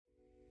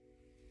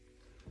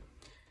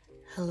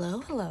Hello,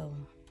 hello.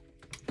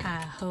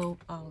 I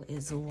hope all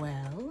is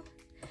well.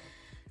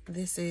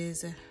 This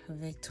is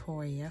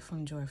Victoria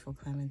from Joyful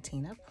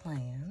Clementina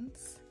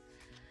Plans.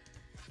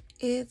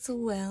 It's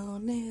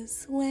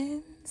Wellness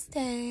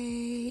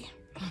Wednesday.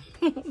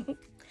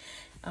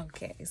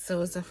 Okay,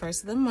 so it's the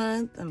first of the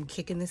month. I'm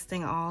kicking this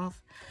thing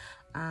off.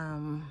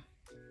 I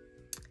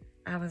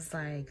was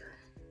like,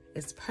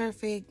 it's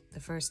perfect.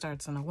 The first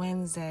starts on a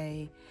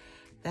Wednesday.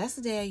 That's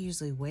the day I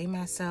usually weigh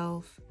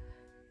myself.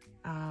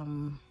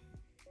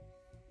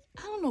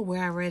 I don't know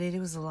where I read it.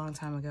 It was a long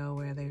time ago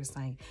where there's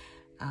like,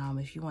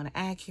 if you want an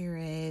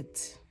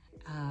accurate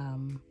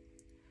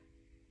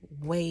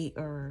weight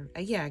or,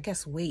 I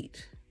guess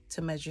weight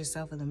to measure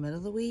yourself in the middle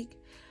of the week.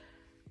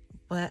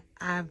 But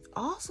I've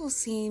also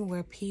seen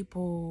where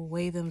people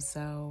weigh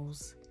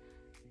themselves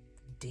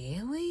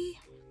daily.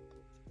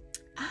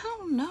 I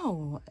don't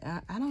know.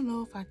 I don't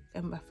know if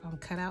I'm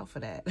cut out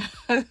for that.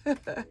 I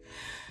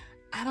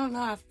don't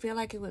know. I feel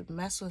like it would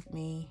mess with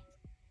me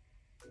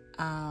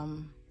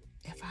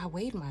if I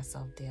weighed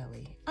myself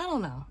daily. I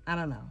don't know.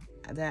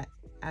 That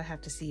I'd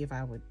have to see if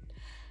I would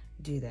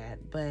do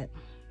that. But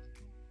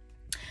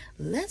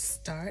let's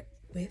start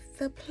with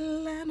the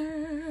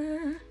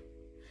planner.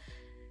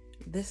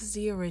 This is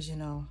the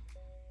original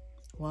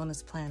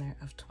wellness planner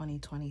of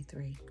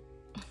 2023.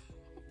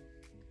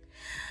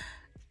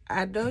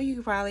 I know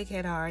you probably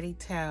can already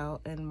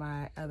tell in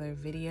my other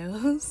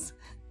videos.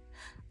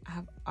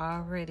 I've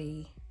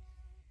already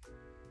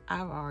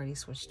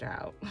switched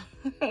out.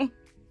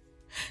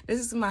 This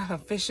is my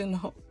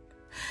official.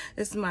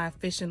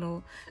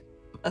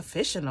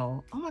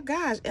 Oh my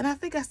gosh. And I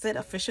think I said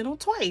official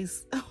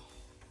twice.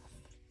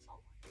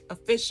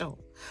 Official.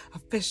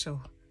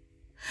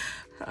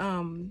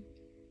 Letting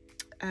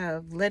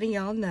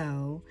y'all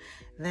know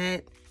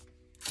that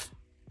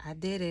I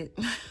did it.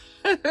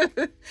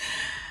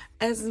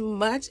 As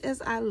much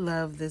as I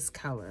love this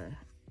color,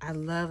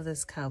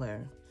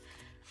 the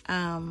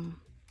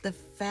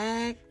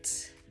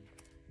fact,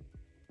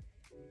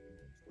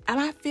 and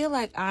I feel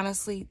like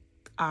honestly,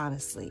 I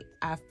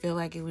feel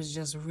like it was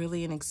just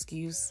really an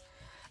excuse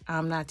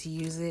not to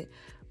use it.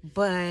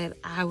 But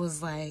I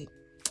was like,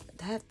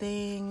 that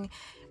thing,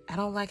 I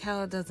don't like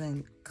how it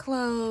doesn't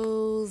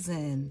close,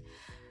 and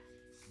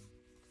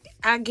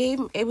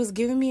it was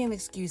giving me an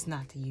excuse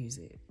not to use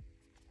it.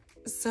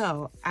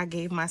 So I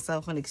gave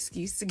myself an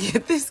excuse to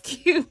get this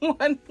cute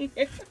one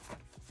here.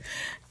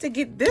 To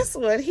get this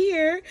one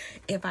here.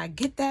 If I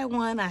get that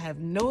one, I have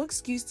no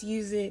excuse to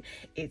use it.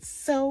 It's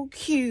so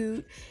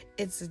cute.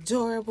 It's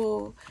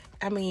adorable.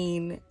 I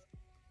mean,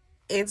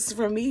 it's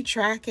for me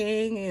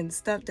tracking and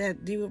stuff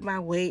that do with my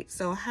weight.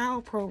 So how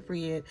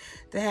appropriate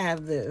to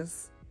have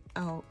this.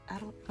 Oh,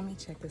 let me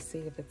check to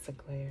see if it's a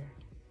glare.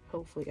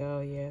 Hopefully,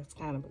 oh yeah, it's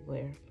kind of a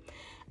glare.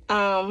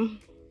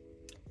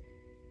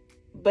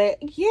 But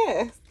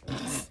yeah.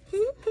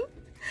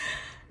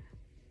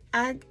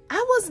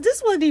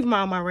 This wasn't even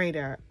on my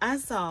radar. I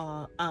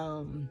saw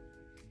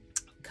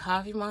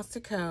Coffee Monster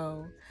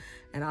Co.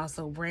 and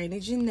also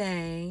Brandy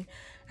Janae.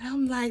 And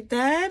I'm like,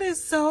 that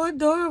is so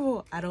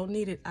adorable. I don't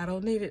need it.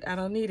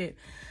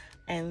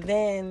 And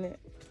then,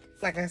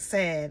 like I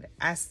said,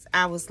 I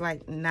was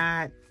like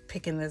not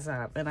picking this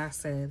up. And I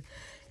said,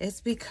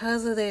 it's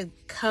because of the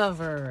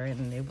cover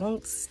and it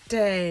won't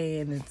stay.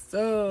 And it's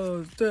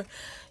so,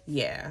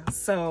 yeah.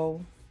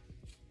 So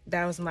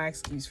that was my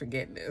excuse for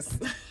getting this.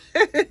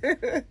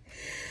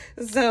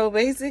 So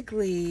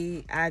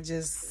basically, I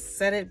just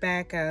set it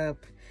back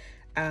up.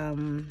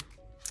 And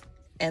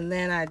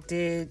then I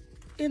did,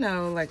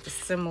 like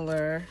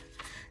similar.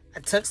 I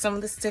took some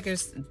of the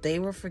stickers. They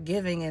were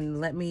forgiving and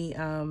let me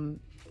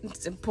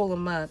pull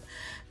them up.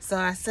 So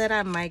I said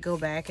I might go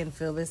back and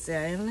fill this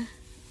in.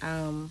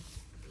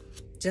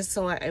 Just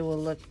so it will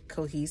look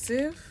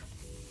cohesive.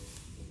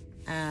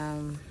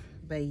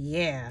 But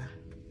yeah.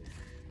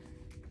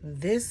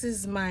 This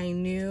is my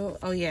new,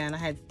 oh yeah,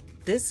 and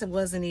this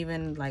wasn't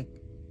even like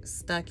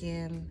stuck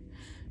in.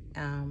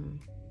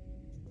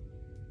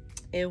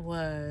 It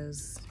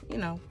was,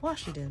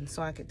 wash it in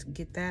so I could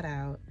get that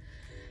out.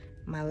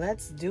 My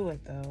let's do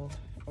it though,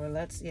 or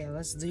let's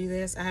do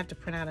this. I have to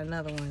print out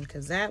another one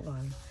because that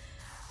one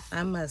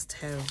I must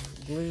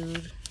have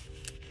glued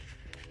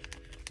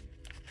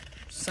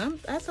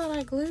I thought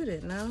I glued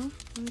it. No,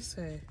 let me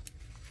see.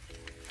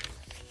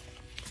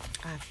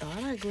 I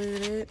thought I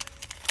glued it.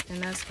 And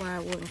that's why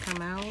it wouldn't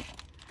come out.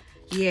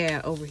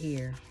 Yeah, over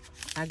here.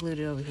 I glued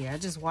it over here. I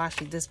just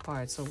washed this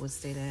part so it would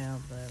stay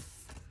down. But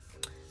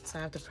so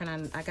I have to print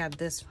on. I got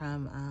this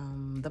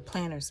from the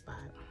planner spot.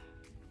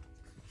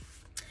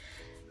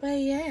 But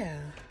yeah,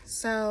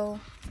 so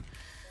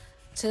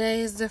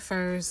today is the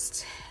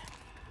first.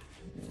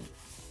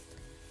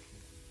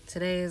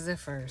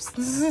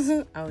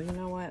 Oh, you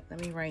know what?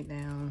 Let me write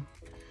down.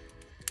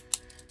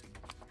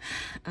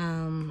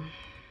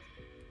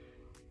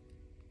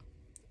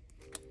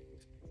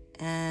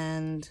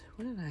 And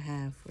what did I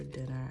have for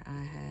dinner?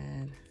 I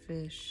had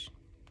fish,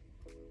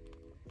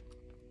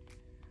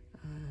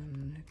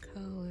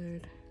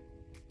 colored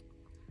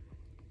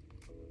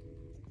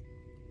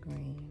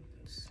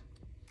greens,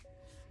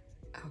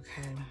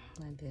 Okay,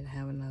 I did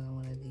have another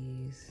one of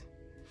these.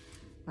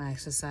 My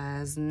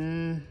exercise,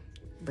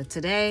 but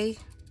today,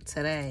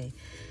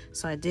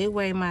 so I did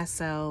weigh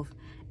myself,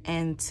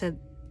 and to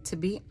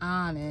be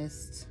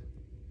honest,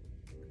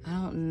 I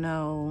don't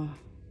know,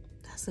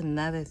 that's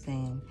another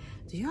thing.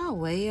 Do y'all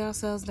weigh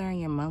yourselves during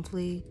your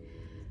monthly?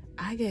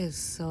 I get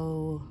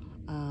so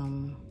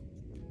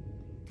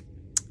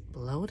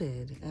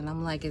bloated, and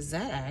I'm like, is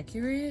that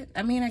accurate?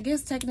 I mean, I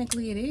guess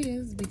technically it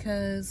is,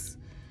 because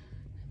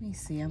let me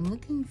see, I'm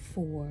looking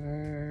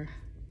for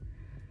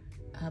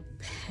a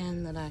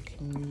pen that I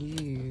can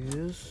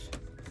use.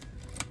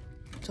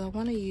 Do I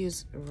want to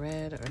use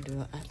red, or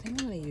I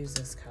think I'm going to use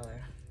this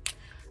color.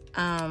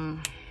 Oh,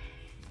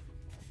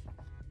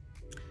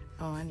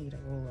 I need a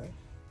ruler.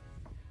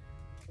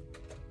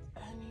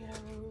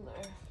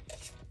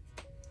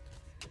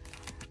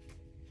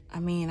 I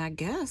mean, I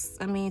guess,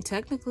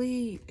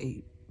 technically,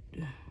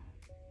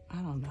 I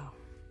don't know.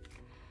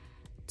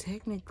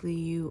 Technically,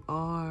 you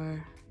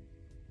are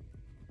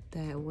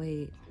that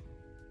weight.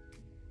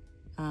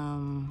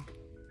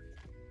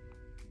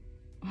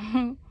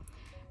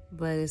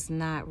 But it's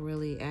not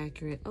really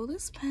accurate. Oh,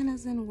 this pen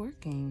isn't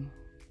working.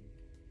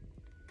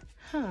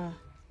 Huh.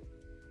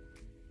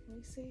 Let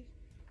me see.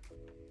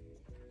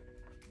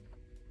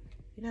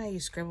 You know how you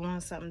scribble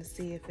on something to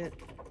see if it...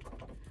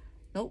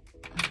 Nope.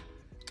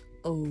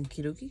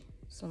 Okie dokie.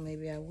 So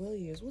maybe I will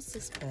use... What's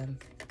this pen?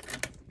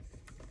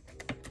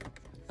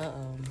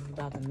 Uh-oh. I'm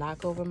about to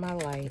knock over my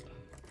light.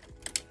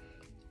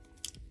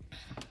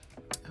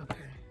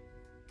 Okay.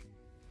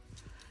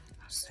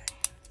 Let's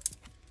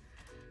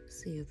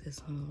see if this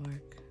one will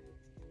work.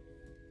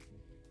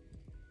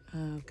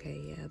 Okay,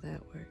 yeah,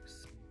 that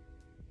works.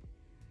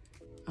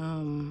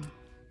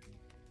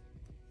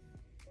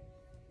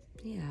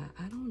 Yeah,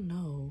 I don't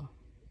know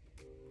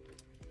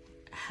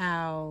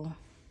how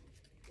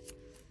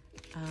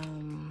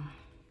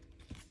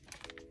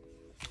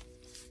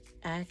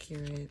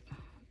accurate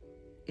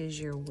is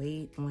your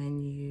weight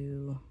when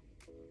you...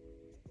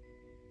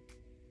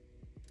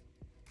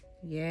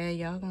 Yeah,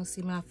 y'all gonna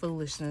see my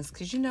foolishness,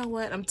 because you know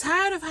what? I'm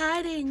tired of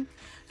hiding.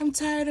 I'm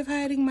tired of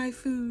hiding my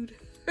food.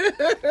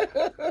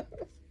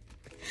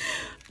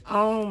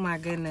 Oh my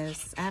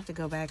goodness. I have to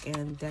go back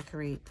and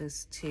decorate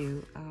this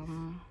too.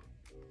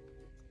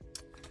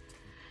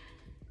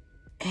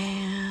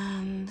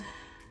 And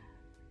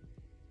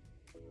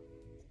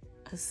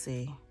let's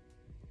see.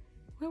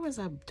 Where was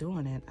I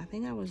doing it? I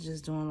think I was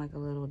just doing like a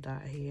little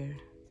dot here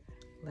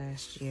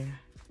last year.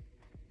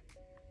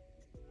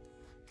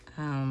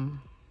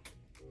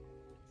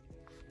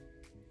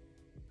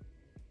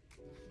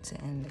 To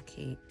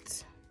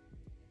indicate.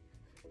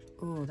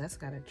 Ooh, that's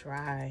gotta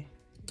dry.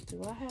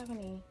 Do I have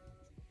any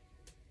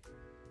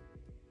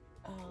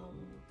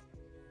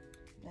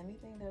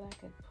anything that I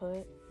could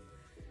put?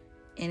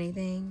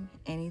 Anything,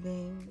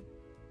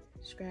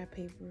 scrap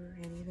paper,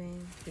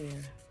 anything?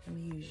 Here, let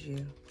me use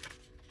you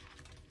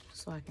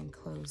so I can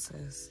close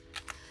this.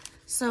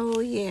 So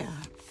yeah,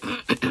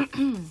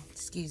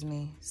 excuse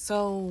me.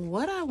 So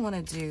what I want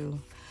to do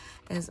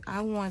is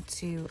I want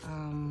to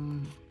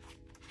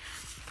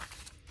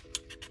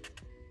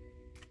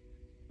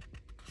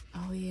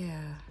oh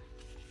yeah,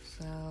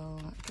 so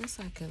I guess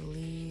I could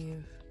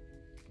leave,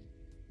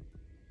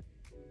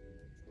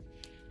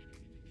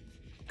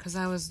 because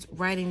I was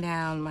writing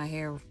down my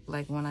hair,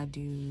 like when I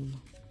do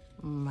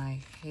my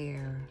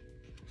hair.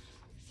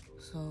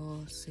 So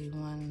let's see,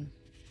 1,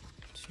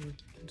 2,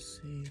 let's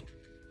see.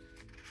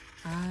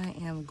 I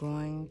am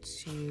going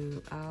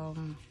to,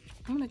 I'm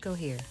gonna go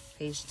here,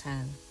 page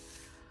 10.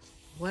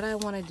 What I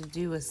wanted to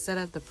do is set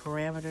up the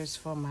parameters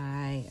for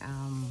my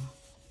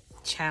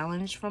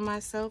challenge for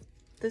myself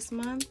this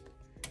month.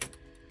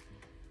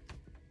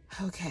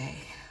 Okay,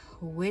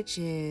 which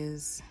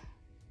is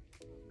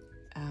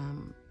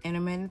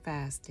intermittent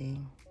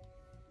fasting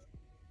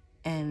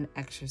and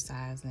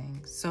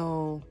exercising.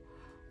 So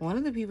one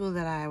of the people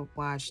that I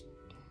watched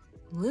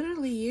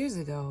literally years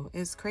ago,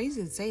 it's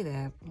crazy to say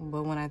that,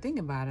 but when I think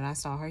about it, I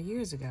saw her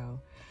years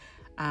ago.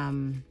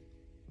 Her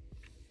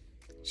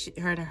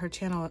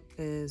channel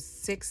is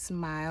 6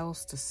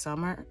 Miles to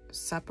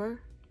Supper.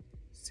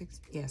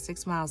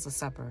 6 Miles to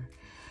Supper,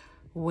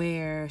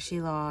 where she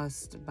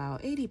lost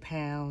about 80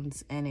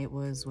 pounds, and it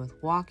was with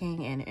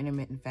walking and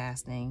intermittent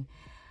fasting.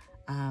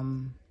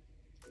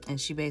 And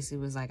she basically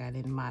was like, I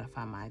didn't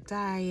modify my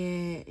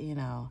diet, you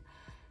know.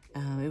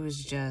 It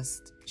was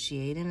just, she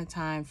ate in a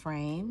time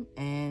frame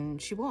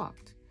and she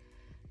walked.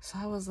 So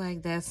I was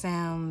like, that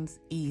sounds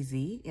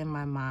easy in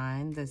my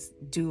mind. That's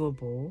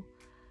doable.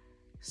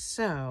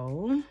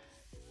 So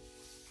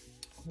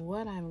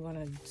what I'm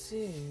gonna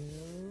do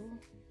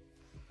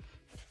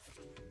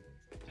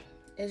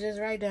is just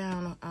write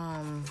down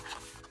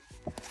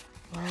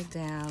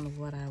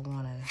what I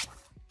wanna,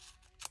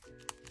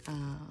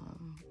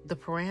 the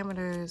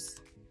parameters,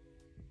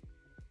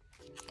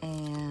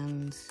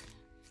 and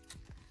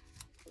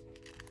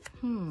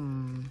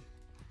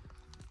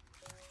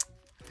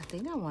I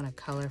think I want a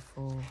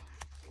colorful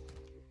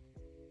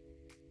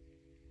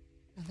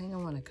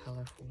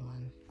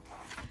one.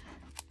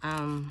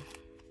 Or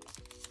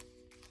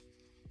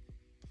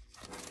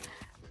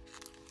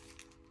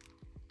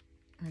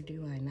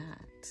do I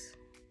not?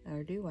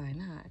 Or do I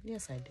not?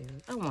 Yes, I do.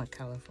 I want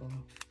colorful.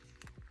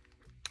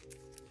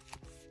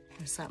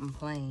 Or something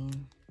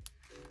plain.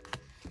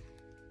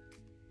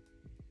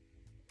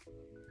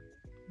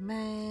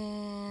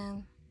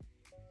 Man.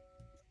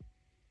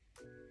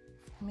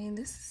 I mean,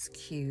 this is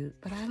cute,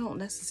 but I don't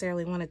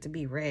necessarily want it to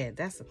be red.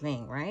 That's the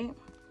thing, right?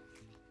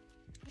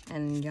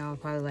 And y'all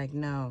probably like,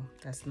 no,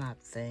 that's not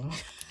the thing.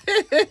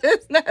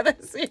 It's not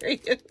that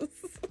serious.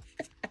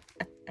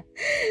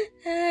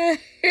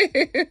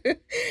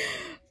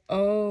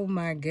 Oh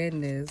my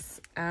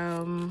goodness.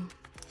 I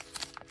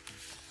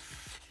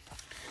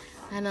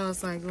know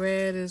it's like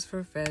red is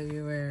for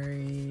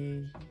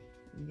February.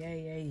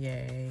 Yay, yay,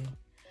 yay.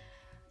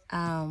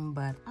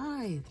 But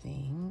I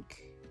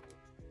think,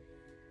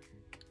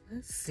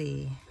 let's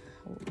see,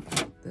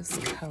 this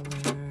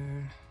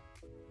color.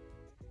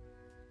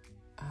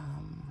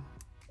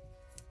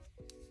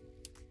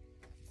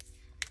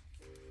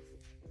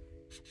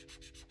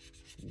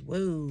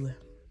 Whoa,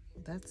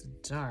 that's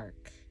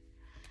dark.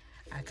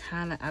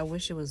 I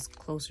wish it was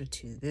closer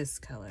to this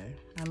color.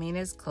 I mean,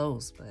 it's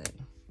close, but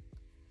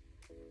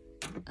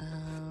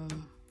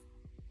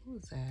what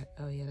was that?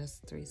 Oh yeah, that's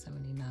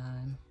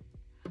 $3.79.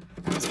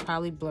 It's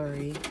probably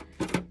blurry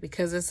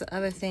because it's the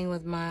other thing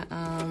with my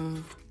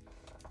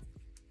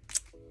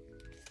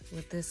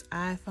with this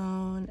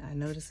iPhone. I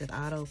noticed it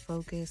auto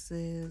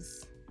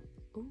focuses.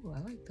 Ooh, I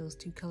like those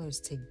two colors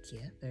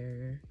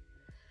together.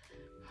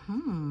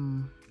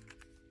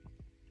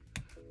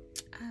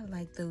 I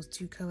like those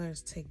two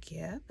colors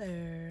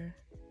together.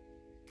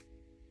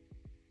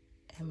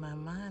 In my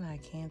mind, I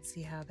can't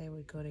see how they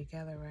would go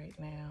together right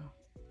now.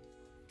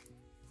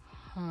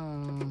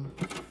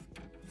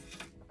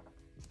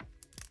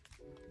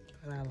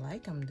 But I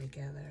like them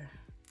together.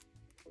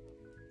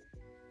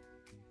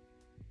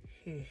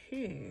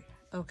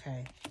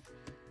 Okay.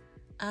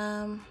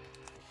 I'm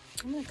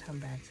gonna come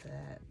back to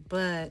that.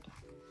 But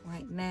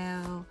right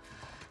now,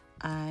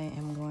 I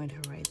am going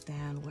to write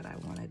down what I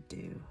want to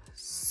do.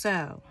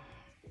 So,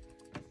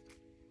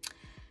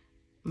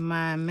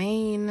 my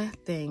main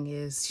thing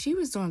is she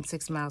was doing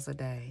 6 miles a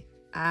day.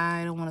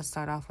 I don't want to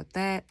start off with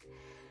that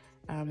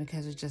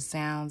because it just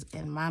sounds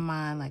in my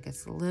mind like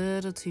it's a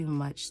little too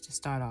much to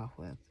start off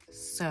with.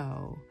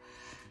 So,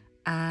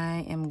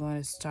 I am going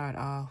to start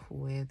off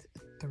with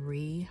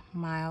 3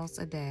 miles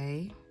a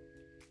day.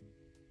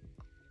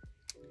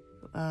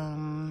 Do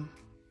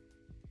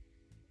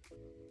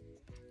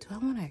I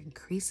want to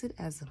increase it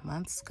as the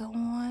months go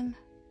on?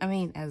 I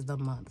mean, as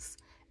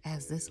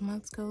this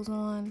month goes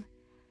on.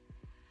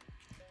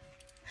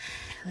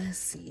 Let's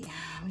see.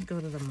 Let me go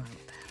to the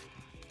month.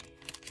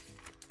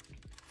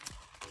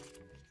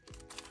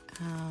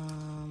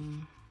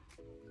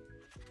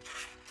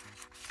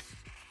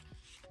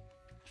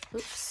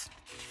 Oops.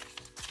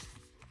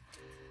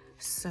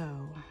 So,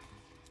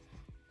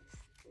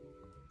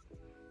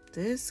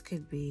 this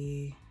could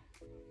be,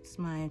 it's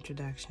my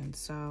introduction.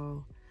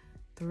 So,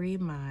 3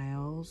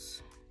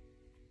 miles,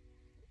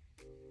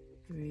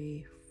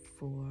 3,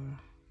 4,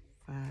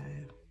 5,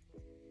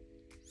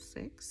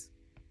 6.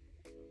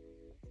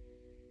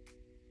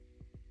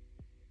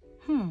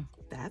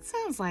 That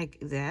sounds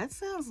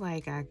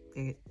like I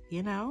could,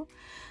 you know,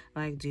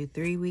 like do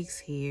 3 weeks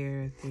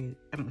here,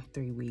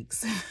 3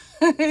 weeks,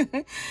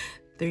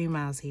 3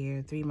 miles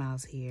here, 3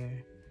 miles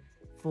here,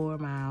 4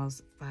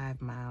 miles,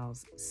 5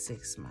 miles,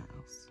 6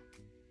 miles.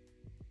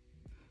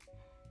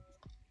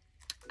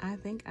 I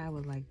think I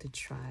would like to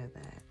try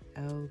that.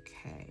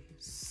 Okay,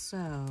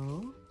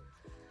 so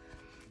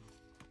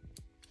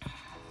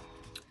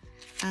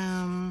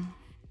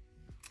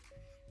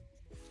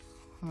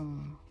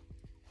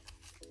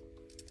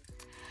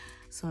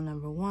so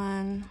number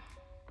 1,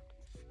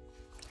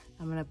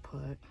 I'm gonna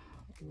put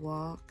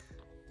walk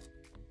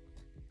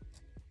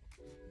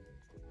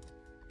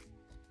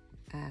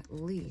at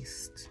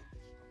least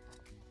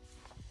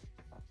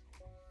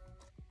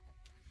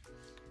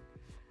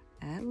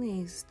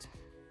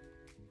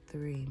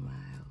 3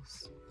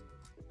 miles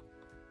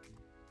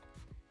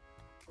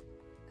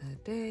a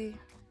day.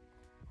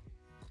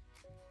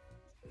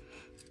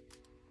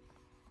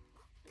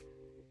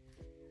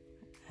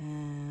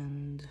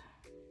 And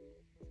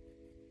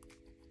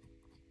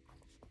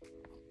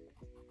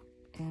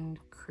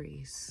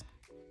increase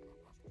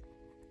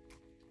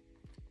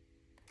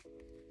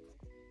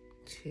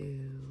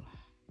to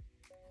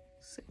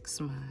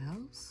 6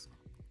 miles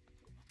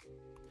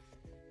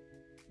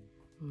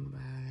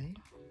by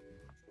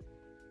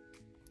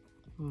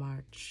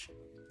March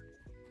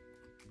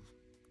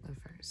the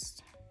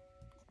 1st.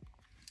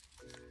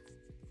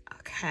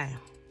 Okay.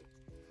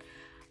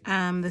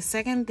 The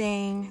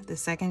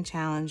second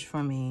challenge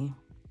for me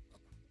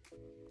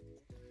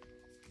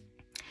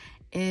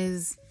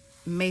is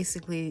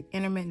basically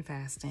intermittent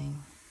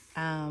fasting.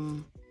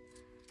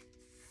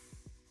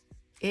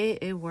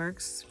 It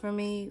works for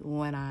me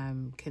when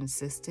I'm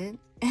consistent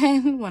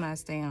and when I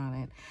stay on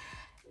it.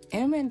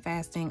 Intermittent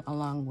fasting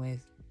along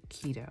with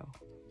keto.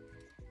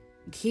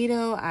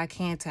 keto I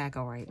can't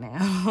tackle right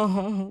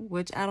now,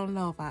 which I don't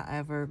know if I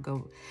ever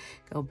go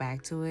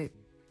back to it.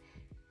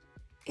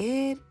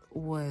 It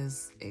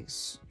was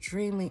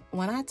extremely,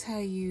 when I tell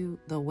you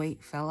the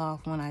weight fell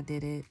off when I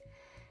did it,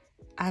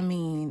 I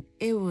mean,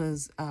 it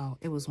was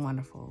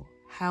wonderful.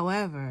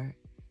 However,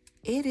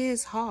 it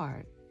is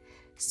hard,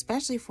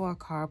 especially for a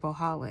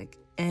carboholic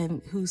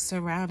and who's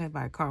surrounded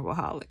by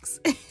carboholics.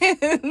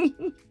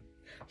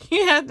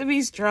 You have to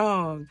be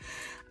strong.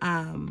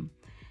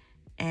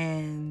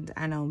 And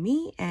I know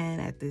me, and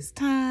at this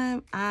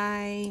time,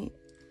 I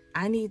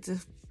need to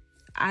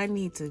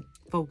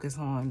focus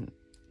on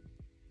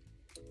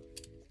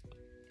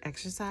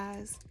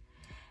exercise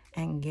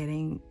and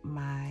getting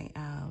my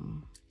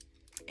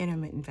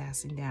intermittent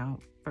fasting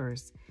down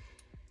first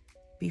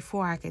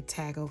before I could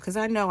tackle, because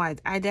I know I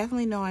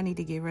definitely know I need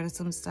to get rid of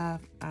some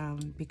stuff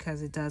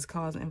because it does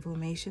cause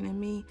inflammation in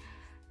me.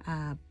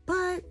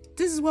 But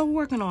this is what we're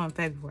working on in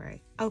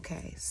February.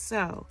 Okay,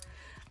 so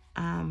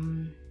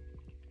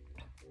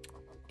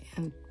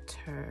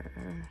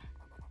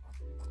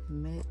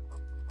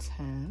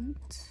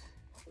intermittent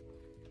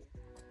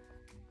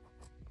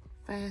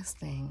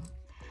fasting.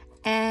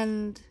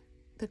 And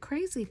the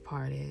crazy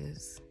part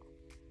is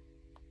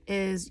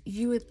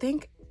you would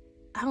think,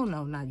 I don't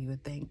know, not you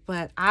would think,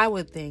 but I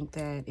would think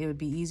that it would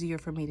be easier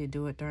for me to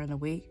do it during the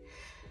week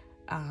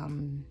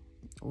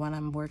when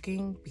I'm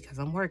working, because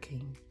I'm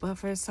working. But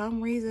for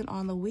some reason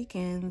on the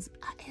weekends,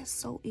 it's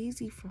so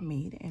easy for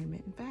me to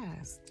intermittent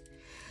fast.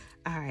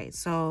 All right,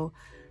 so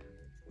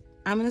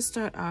I'm going to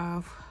start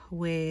off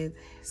with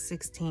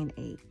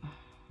 16/8.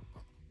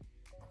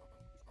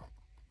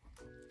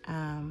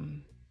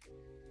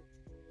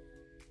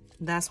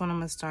 That's what I'm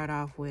going to start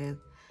off with.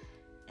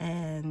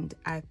 And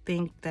I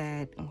think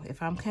that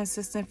if I'm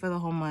consistent for the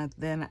whole month,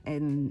 then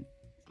in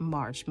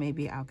March,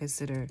 maybe I'll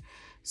consider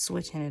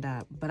switching it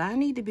up. But I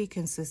need to be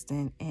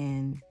consistent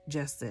in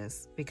just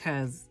this,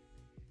 because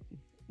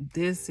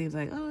this seems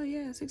like, oh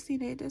yeah,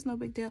 16/8, that's no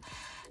big deal.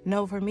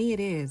 No, for me it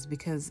is,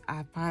 because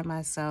I find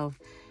myself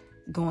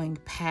going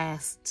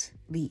past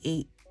the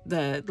 8,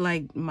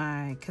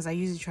 because I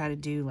usually try to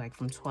do like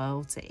from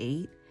 12 to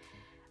 8.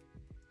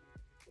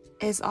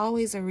 It's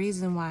always a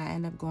reason why I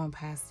end up going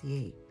past the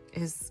 8.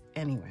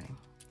 Anyway,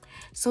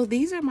 so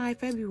these are my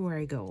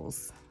February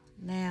goals.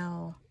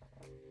 Now,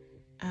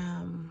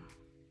 and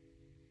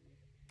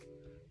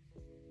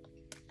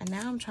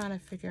now I'm trying to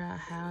figure out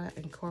how to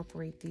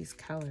incorporate these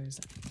colors.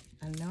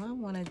 I know I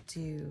want to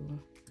do,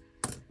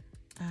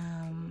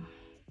 I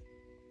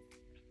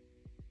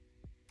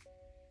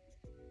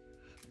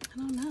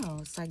don't know.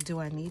 It's like, do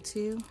I need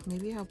to?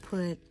 Maybe I'll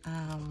put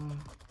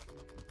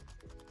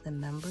the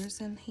numbers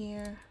in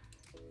here.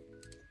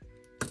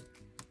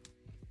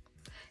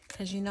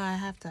 Because, you know, I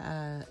have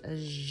to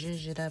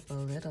zhuzh it up a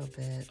little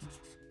bit.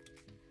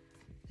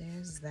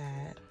 There's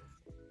that.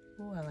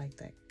 Ooh, I like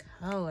that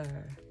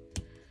color.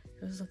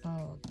 It was looking a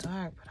little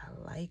dark, but I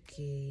like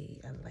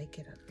it. I like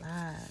it a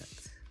lot.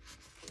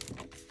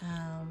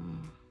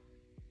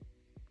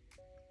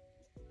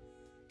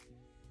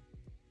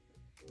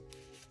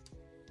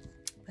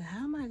 But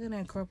how am I going to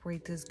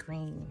incorporate this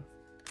green?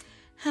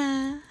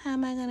 How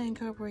am I going to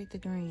incorporate the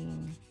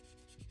green?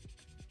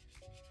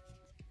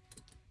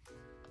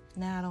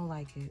 Now I don't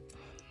like it.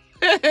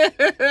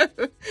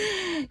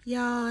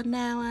 Y'all,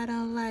 now I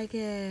don't like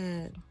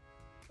it.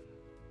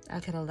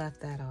 I could have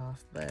left that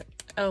off, but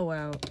oh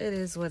well, it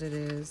is what it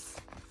is.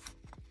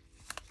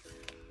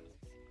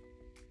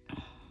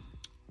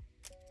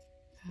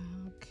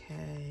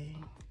 Okay.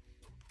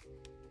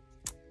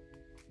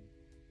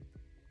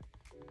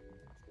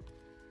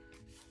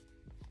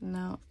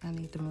 No, I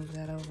need to move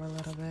that over a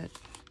little bit.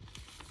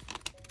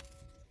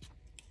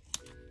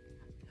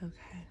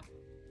 Okay.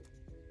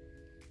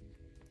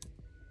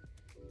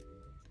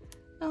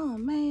 Oh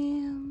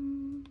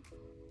man.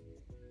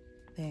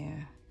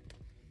 There.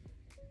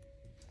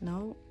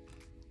 Nope.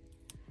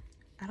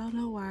 I don't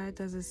know why it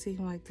doesn't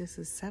seem like this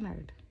is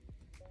centered.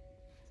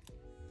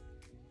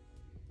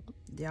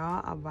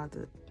 Y'all, I'm about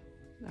to,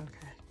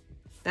 okay.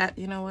 That,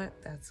 you know what?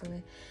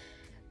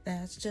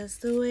 That's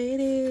just the way it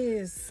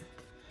is.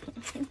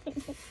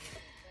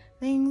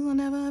 Things will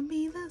never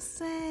be the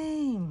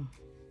same.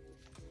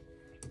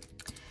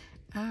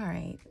 All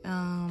right.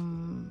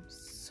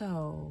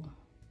 So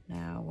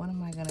now what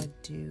am I gonna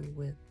do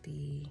with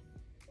the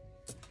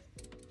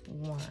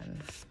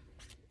one?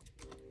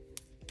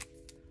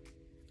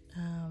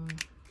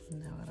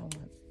 No, I don't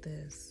want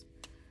this.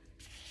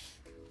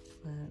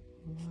 But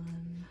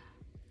one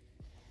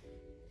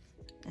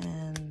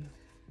and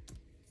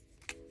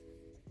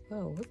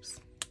oh, whoops.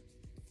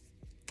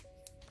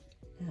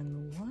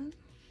 And one.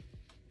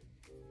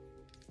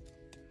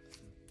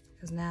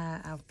 Because now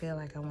I feel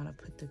like I want to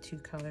put the two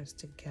colors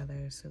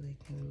together so they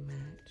can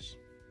match.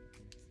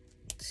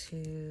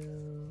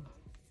 Two.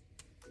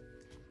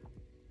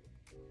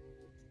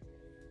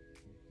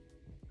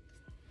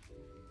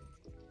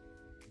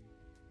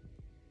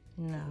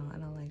 No, I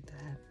don't like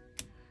that.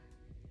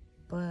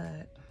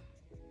 But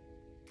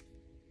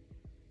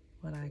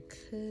what I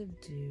could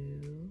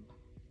do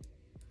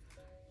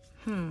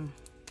If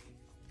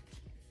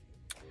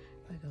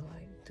I go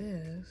like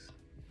this,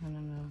 I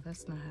don't know,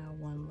 that's not how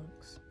one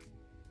looks.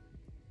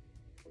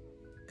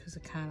 Because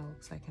it kind of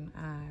looks like an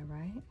eye,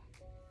 right?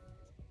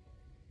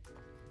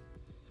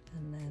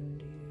 And then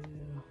do,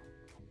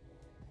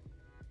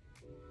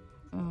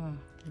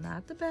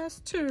 not the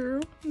best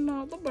too,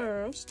 not the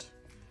best.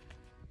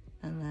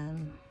 And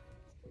then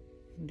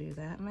do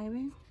that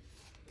maybe.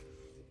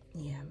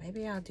 Yeah,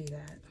 maybe I'll do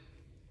that.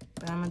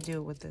 But I'm gonna do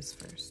it with this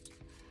first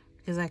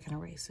because I can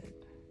erase it.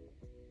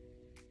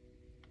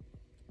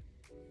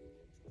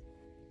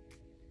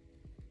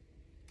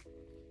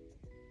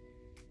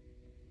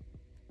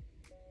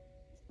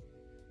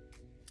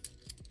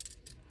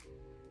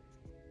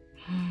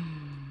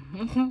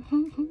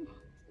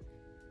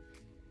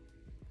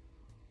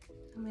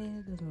 I mean,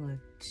 it doesn't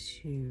look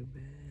too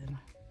bad.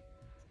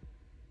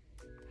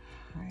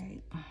 All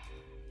right.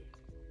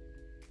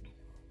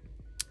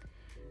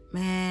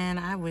 Man,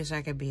 I wish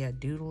I could be a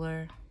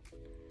doodler.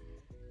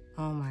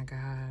 Oh my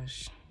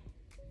gosh.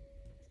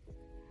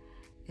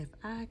 If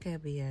I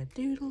could be a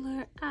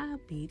doodler,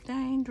 I'd be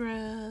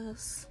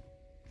dangerous.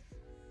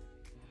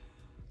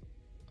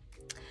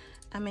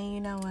 I mean,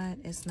 you know what?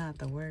 It's not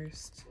the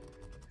worst.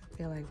 I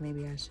feel like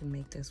maybe I should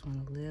make this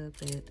one a little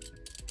bit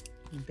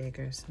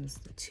bigger since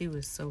the 2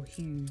 is so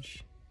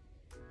huge.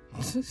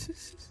 Since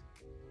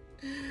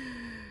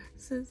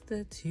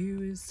the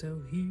 2 is so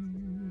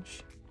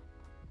huge.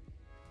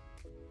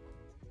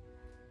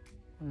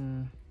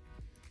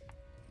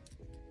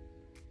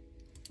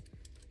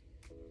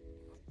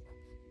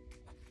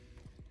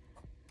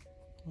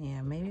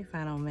 Yeah, maybe if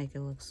I don't make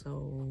it look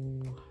so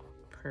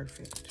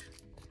perfect.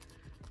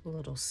 A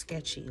little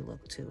sketchy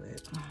look to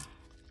it.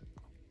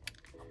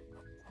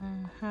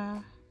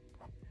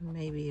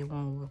 Maybe it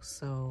won't look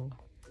so,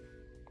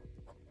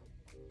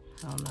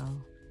 I don't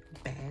know,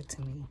 bad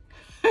to me.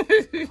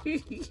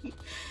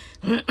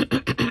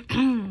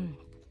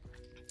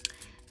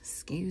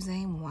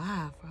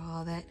 Excusez-moi for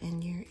all that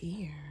in your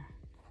ear.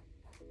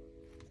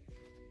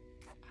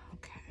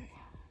 Okay.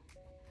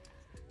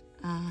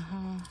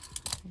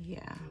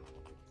 Yeah.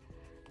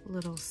 A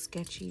little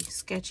sketchy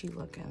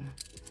looking.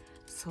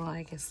 So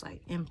like it's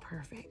like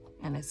imperfect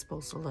and it's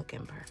supposed to look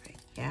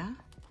imperfect. Yeah?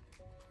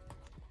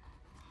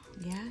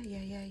 Yeah.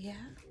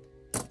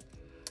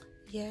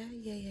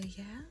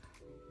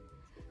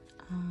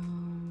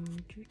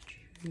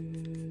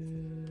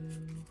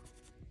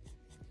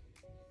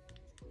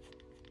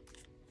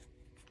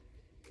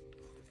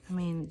 I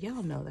mean,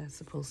 y'all know that's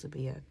supposed to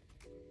be a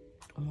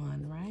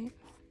 1, right?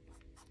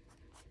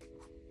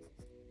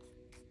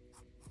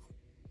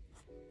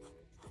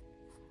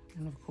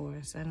 And of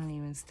course, I don't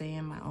even stay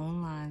in my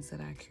own lines that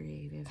I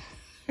created.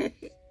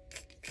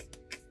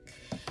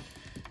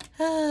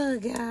 Oh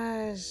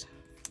gosh.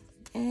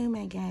 Oh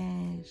my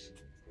gosh.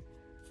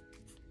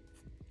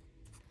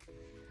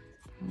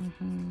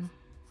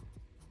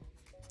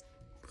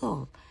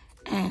 Oh,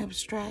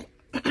 abstract.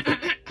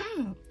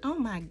 Oh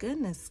my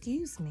goodness,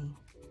 excuse me.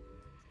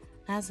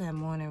 That's that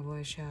morning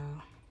voice,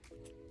 y'all.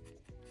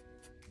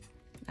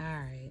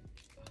 Alright,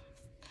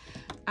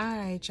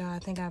 y'all. I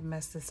think I've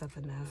messed this up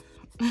enough.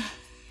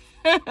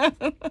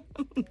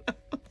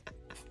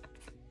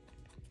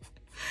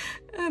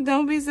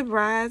 Don't be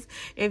surprised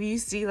if you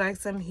see like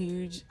some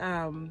huge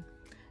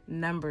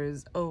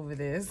numbers over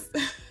this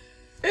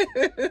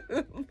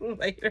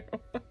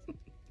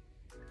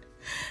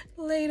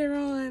later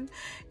on,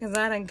 because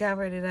I done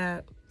covered it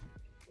up.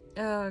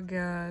 Oh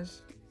gosh.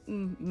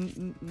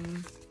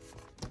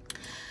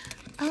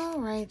 All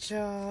right,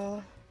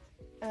 y'all.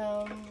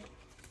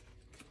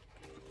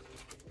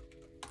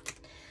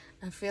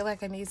 I feel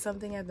like I need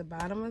something at the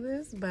bottom of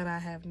this, but I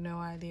have no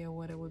idea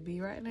what it would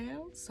be right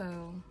now.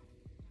 So,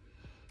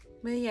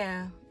 but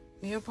yeah,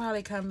 you'll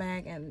probably come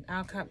back and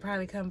I'll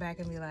probably come back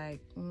and be like,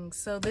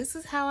 so this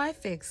is how I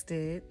fixed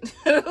it.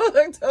 It'll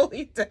look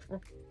totally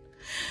different.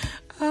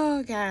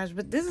 Oh gosh,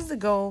 but this is the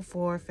goal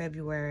for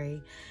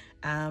February.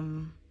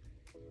 I'm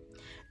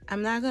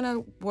not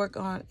gonna work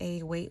on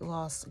a weight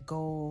loss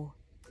goal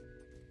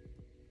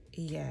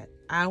yet.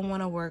 I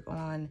want to work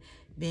on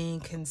being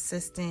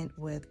consistent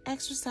with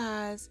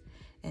exercise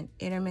and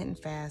intermittent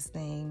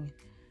fasting,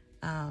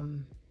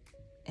 and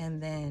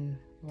then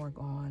work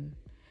on,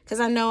 because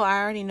I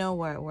already know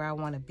where I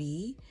want to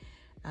be,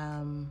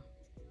 but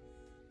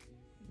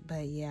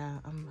yeah,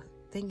 I'm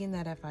thinking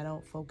that if I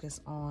don't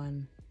focus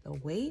on the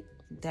weight,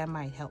 that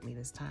might help me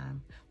this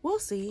time. We'll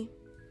see.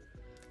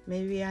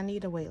 Maybe I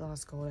need a weight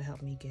loss goal to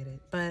help me get it,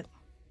 but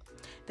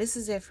this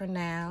is it for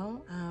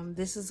now.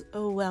 This is a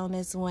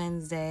Wellness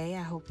Wednesday.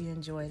 I hope you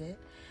enjoyed it,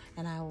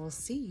 and I will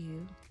see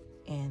you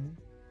in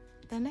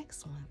the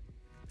next one.